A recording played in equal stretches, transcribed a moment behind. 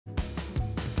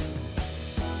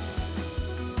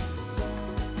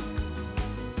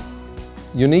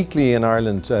Uniquely in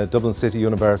Ireland, Dublin City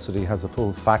University has a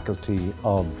full faculty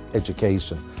of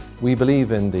education. We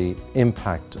believe in the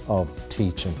impact of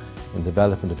teaching in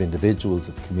development of individuals,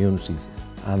 of communities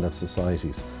and of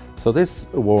societies. So this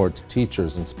award,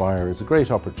 Teachers Inspire, is a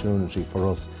great opportunity for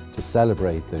us to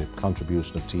celebrate the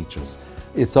contribution of teachers.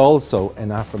 It's also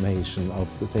an affirmation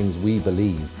of the things we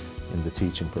believe in the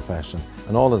teaching profession.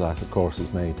 And all of that, of course, is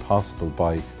made possible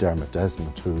by Dermot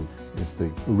Desmond, who is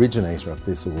the originator of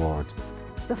this award.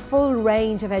 The full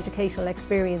range of educational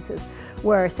experiences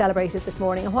were celebrated this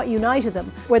morning, and what united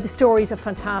them were the stories of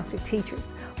fantastic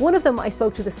teachers. One of them I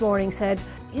spoke to this morning said,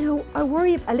 you know, I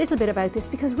worry a little bit about this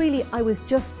because really I was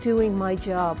just doing my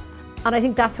job. And I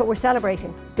think that's what we're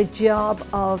celebrating, the job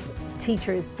of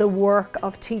teachers, the work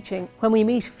of teaching. When we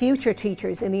meet future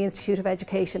teachers in the Institute of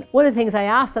Education, one of the things I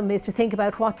ask them is to think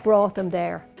about what brought them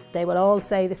there. They will all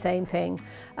say the same thing,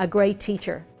 a great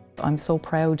teacher. I'm so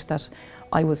proud that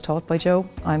I was taught by Joe.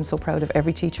 I'm so proud of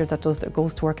every teacher that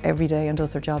goes to work every day and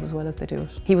does their job as well as they do it.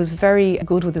 He was very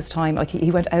good with his time. Like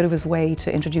he went out of his way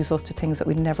to introduce us to things that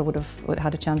we never would have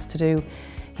had a chance to do.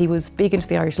 He was big into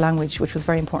the Irish language, which was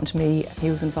very important to me.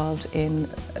 He was involved in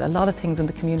a lot of things in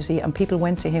the community, and people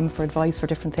went to him for advice for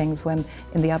different things when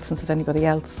in the absence of anybody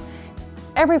else.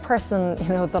 Every person, you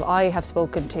know, that I have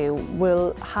spoken to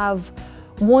will have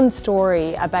one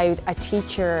story about a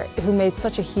teacher who made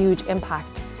such a huge impact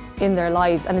in their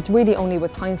lives, and it's really only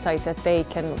with hindsight that they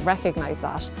can recognise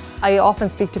that. I often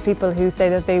speak to people who say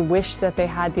that they wish that they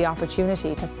had the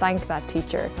opportunity to thank that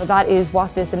teacher. That is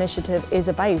what this initiative is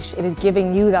about. It is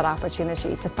giving you that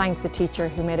opportunity to thank the teacher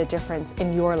who made a difference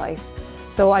in your life.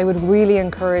 So I would really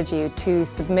encourage you to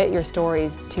submit your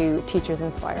stories to Teachers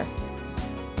Inspire.